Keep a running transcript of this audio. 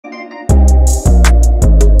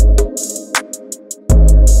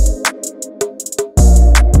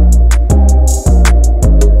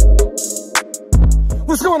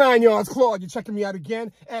going on, y'all? It's Claude. You're checking me out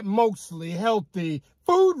again at Mostly Healthy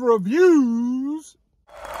Food Reviews.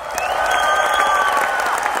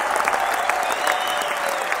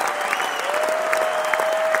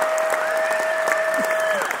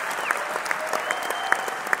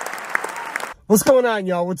 What's going on,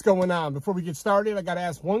 y'all? What's going on? Before we get started, I got to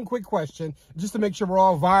ask one quick question just to make sure we're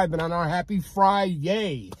all vibing on our happy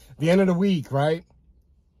Friday, the end of the week, right?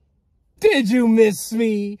 Did you miss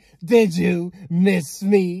me? Did you miss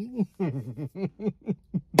me?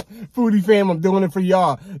 Foodie fam, I'm doing it for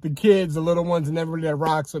y'all. The kids, the little ones, and everybody that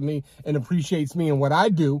rocks with me and appreciates me and what I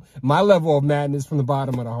do. My level of madness from the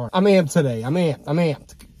bottom of the heart. I'm amped today. I'm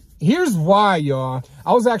amped. Here's why, y'all.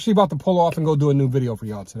 I was actually about to pull off and go do a new video for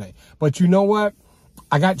y'all today. But you know what?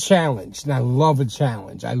 I got challenged, and I love a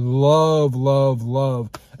challenge. I love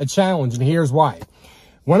a challenge, and here's why.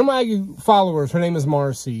 One of my followers, her name is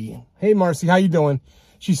Marcy. Hey, Marcy, how you doing?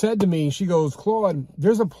 She said to me, she goes, Claude,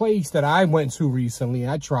 there's a place that I went to recently,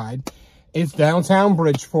 and I tried. It's downtown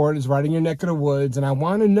Bridgeport. It's right in your neck of the woods, and I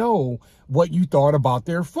want to know what you thought about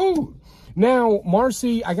their food. Now,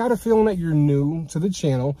 Marcy, I got a feeling that you're new to the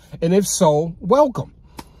channel, and if so, welcome.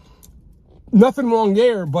 Nothing wrong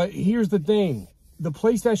there, but here's the thing. The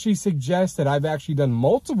place that she suggested, I've actually done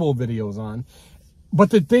multiple videos on, but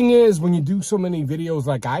the thing is, when you do so many videos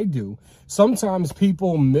like I do, sometimes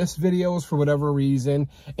people miss videos for whatever reason,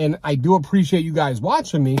 and I do appreciate you guys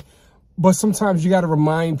watching me, but sometimes you got to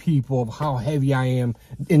remind people of how heavy I am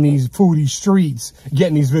in these foodie streets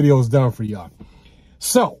getting these videos done for y'all.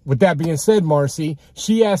 So, with that being said, Marcy,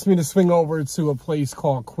 she asked me to swing over to a place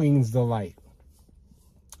called Queen's Delight.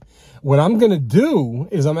 What I'm going to do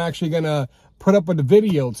is I'm actually going to put up a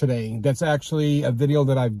video today that's actually a video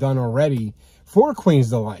that I've done already for Queen's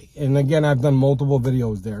Delight. And again, I've done multiple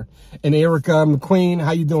videos there. And Erica McQueen,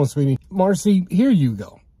 how you doing, sweetie? Marcy, here you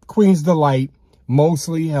go. Queen's Delight,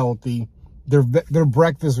 Mostly Healthy, their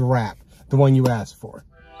breakfast wrap, the one you asked for.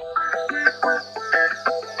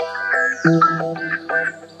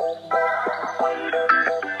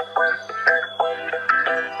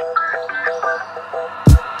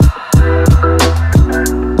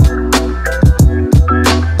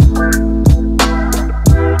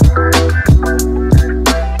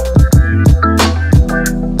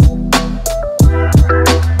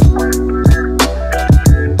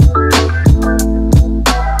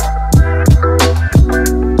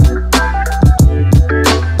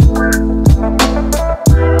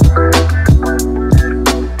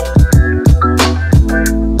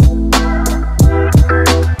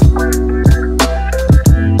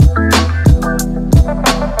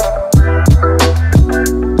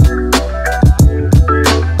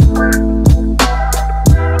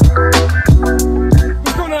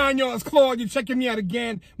 You're checking me out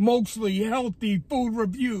again, Mostly Healthy Food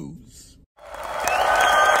Reviews.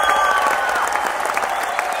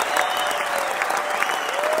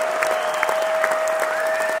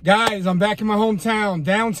 Guys, I'm back in my hometown,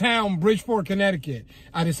 downtown Bridgeport, Connecticut.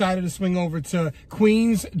 I decided to swing over to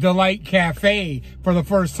Queen's Delight Cafe for the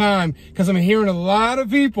first time because I'm hearing a lot of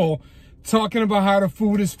people talking about how the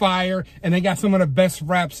food is fire and they got some of the best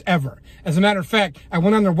wraps ever. As a matter of fact, I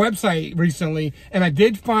went on their website recently and I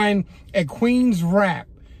did find a Queen's wrap.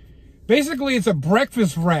 Basically, it's a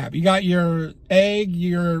breakfast wrap. You got your egg,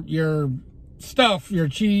 your stuff, your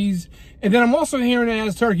cheese, and then I'm also hearing it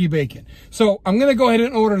has turkey bacon. So I'm going to go ahead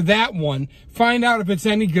and order that one, find out if it's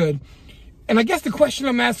any good. And I guess the question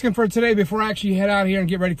I'm asking for today before I actually head out here and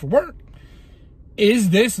get ready for work, is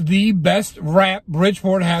this the best wrap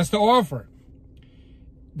Bridgeport has to offer?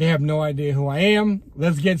 They have no idea who I am.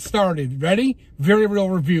 Let's get started. Ready? Very real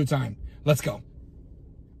review time. Let's go.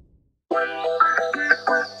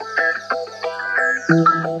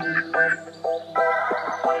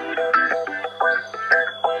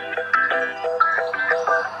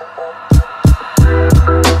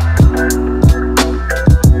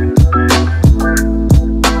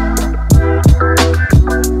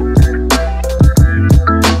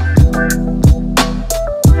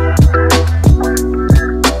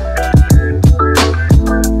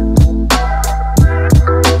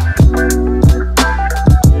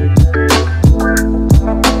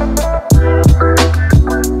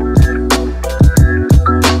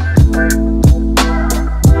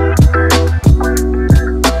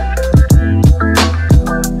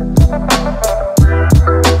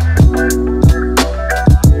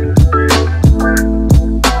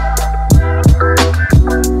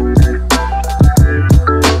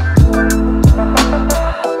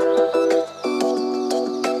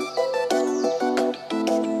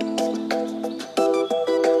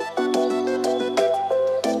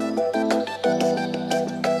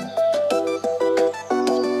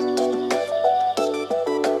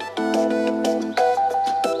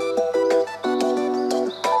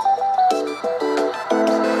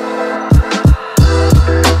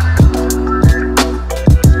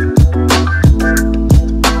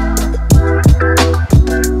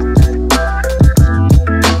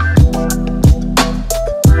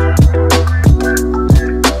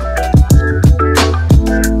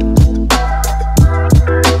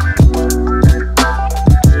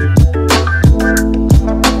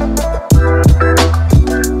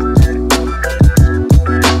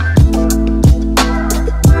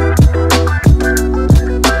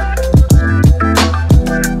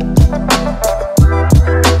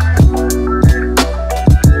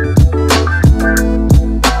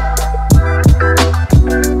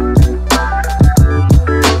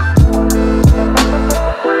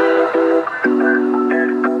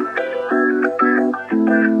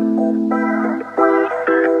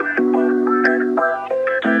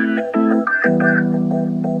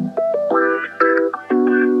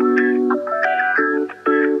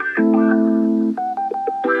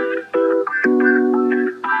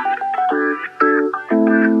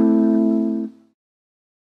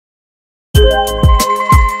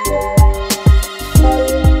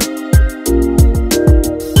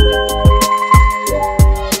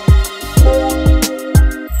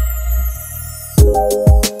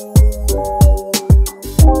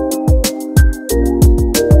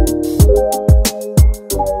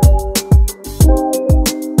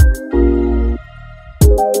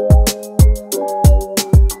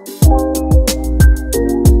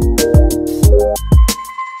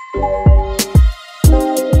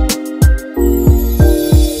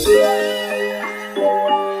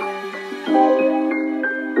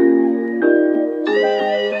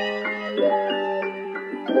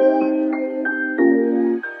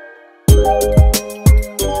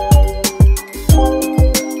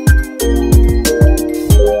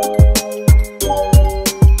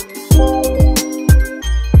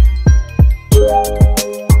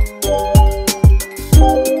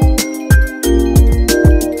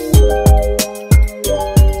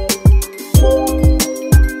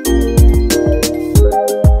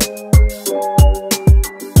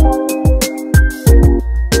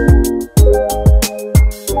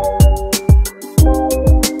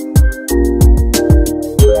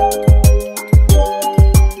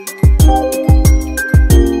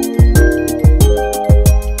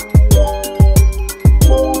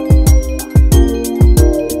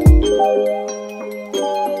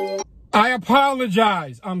 I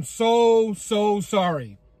apologize. I'm so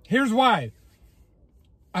sorry. Here's why.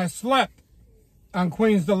 I slept on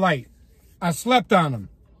Queen's Delight. I slept on them.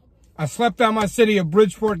 I slept on my city of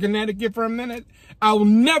Bridgeport, Connecticut for a minute. I'll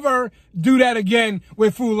never do that again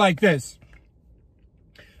with food like this.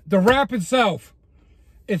 The wrap itself,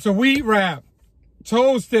 it's a wheat wrap.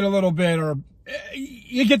 Toasted a little bit, or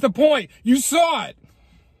you get the point. You saw it.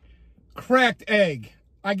 Cracked egg.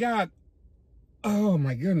 I got, oh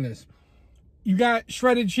my goodness. You got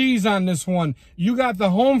shredded cheese on this one. You got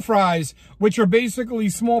the home fries, which are basically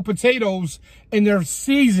small potatoes, and they're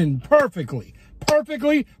seasoned perfectly.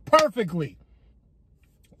 Perfectly.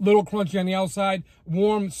 Little crunchy on the outside,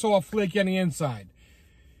 warm, soft, flaky on the inside.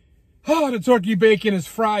 Oh, the turkey bacon is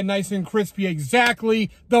fried nice and crispy,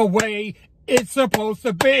 exactly the way it's supposed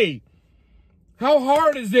to be. How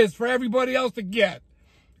hard is this for everybody else to get?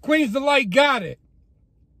 Queen's Delight got it.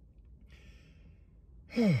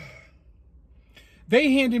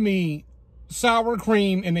 They handed me sour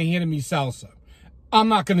cream and they handed me salsa. I'm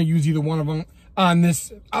not going to use either one of them on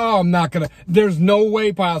this. Oh, I'm not going to. There's no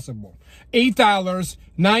way possible. $8,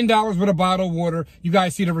 $9 with a bottle of water. You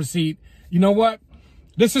guys see the receipt. You know what?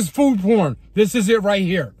 This is food porn. This is it right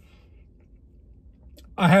here.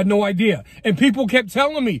 I had no idea. And people kept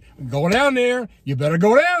telling me, go down there. You better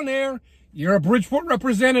go down there. You're a Bridgeport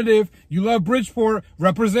representative. You love Bridgeport.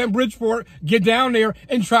 Represent Bridgeport. Get down there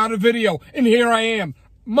and try the video. And here I am.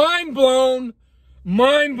 Mind blown.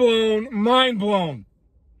 Mind blown. Mind blown.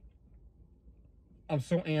 I'm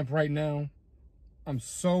so amped right now. I'm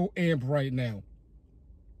so amped right now.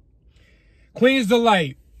 Queen's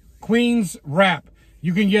Delight. Queen's Wrap.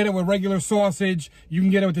 You can get it with regular sausage. You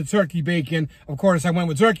can get it with the turkey bacon. Of course, I went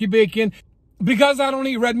with turkey bacon. Because I don't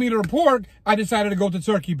eat red meat or pork, I decided to go to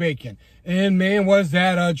turkey bacon. And man, was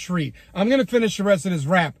that a treat. I'm going to finish the rest of this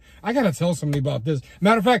wrap. I got to tell somebody about this.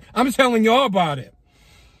 Matter of fact, I'm telling y'all about it.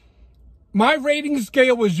 My rating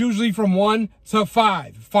scale was usually from 1 to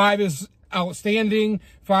 5. 5 is outstanding.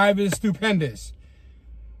 5 is stupendous.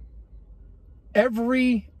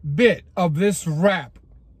 Every bit of this wrap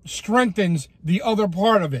strengthens the other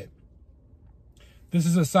part of it. This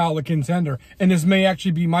is a solid contender, and this may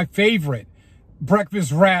actually be my favorite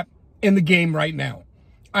breakfast wrap in the game right now.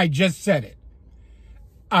 I just said it.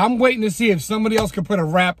 I'm waiting to see if somebody else could put a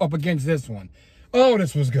wrap up against this one. Oh,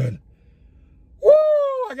 this was good. Woo!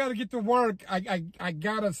 I gotta get to work. I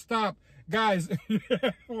gotta stop. Guys,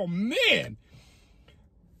 oh man.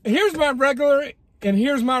 Here's my regular, and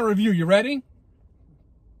here's my review. You ready?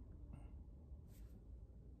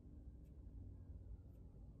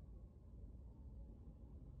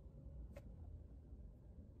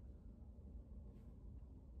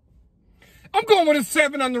 I'm going with a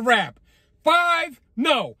 7 on the wrap. 5?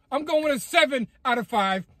 No. I'm going with a 7 out of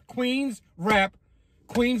 5. Queen's Wrap,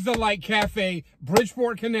 Queen's Delight Cafe,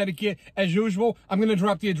 Bridgeport, Connecticut. As usual, I'm going to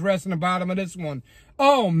drop the address in the bottom of this one.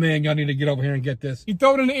 Oh, man, y'all need to get over here and get this. You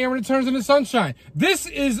throw it in the air and it turns into sunshine. This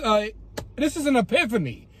is an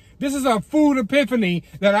epiphany. This is a food epiphany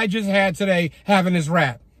that I just had today having this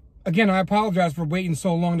wrap. Again, I apologize for waiting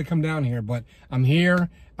so long to come down here, but I'm here.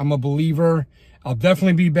 I'm a believer. I'll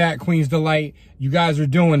definitely be back, Queen's Delight. You guys are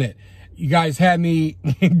doing it. You guys had me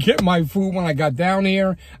get my food when I got down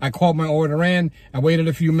here. I called my order in. I waited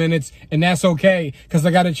a few minutes, and that's okay, because I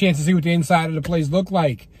got a chance to see what the inside of the place looked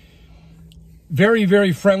like. Very,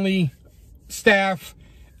 very friendly staff.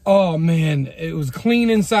 Oh, man, it was clean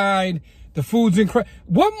inside. The food's incredible.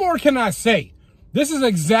 What more can I say? This is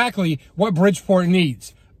exactly what Bridgeport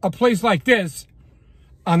needs. A place like this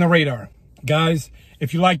on the radar. Guys,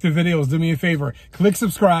 if you like the videos, do me a favor. Click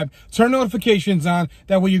subscribe. Turn notifications on.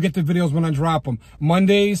 That way you get the videos when I drop them.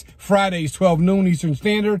 Mondays, Fridays, 12 noon Eastern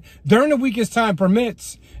Standard. During the week as time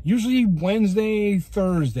permits. Usually Wednesday,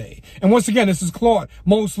 Thursday. And once again, this is Claude.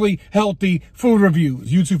 Mostly healthy food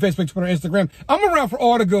reviews. YouTube, Facebook, Twitter, Instagram. I'm around for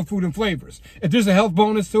all the good food and flavors. If there's a health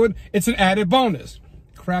bonus to it, it's an added bonus.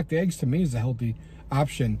 Cracked eggs to me is a healthy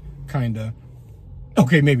option, kinda.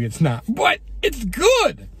 Okay, maybe it's not, but it's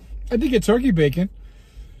good. I did get turkey bacon.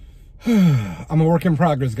 I'm a work in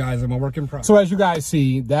progress, guys. I'm a work in progress. So as you guys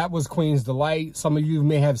see, that was Queen's Delight. Some of you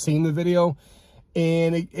may have seen the video,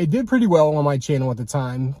 and it did pretty well on my channel at the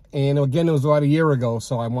time. And again, it was about a year ago,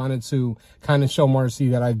 so I wanted to kind of show Marcy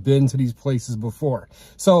that I've been to these places before.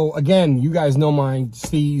 So again, you guys know my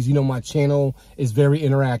steez, you know my channel is very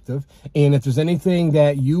interactive. And if there's anything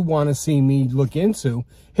that you want to see me look into,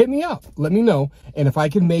 hit me up. Let me know. And if I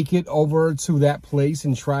can make it over to that place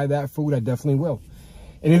and try that food, I definitely will.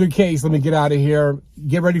 In either case, let me get out of here.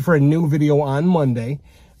 Get ready for a new video on Monday.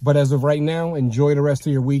 But as of right now, enjoy the rest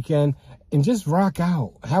of your weekend and just rock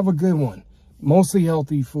out. Have a good one. Mostly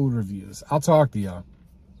healthy food reviews. I'll talk to y'all.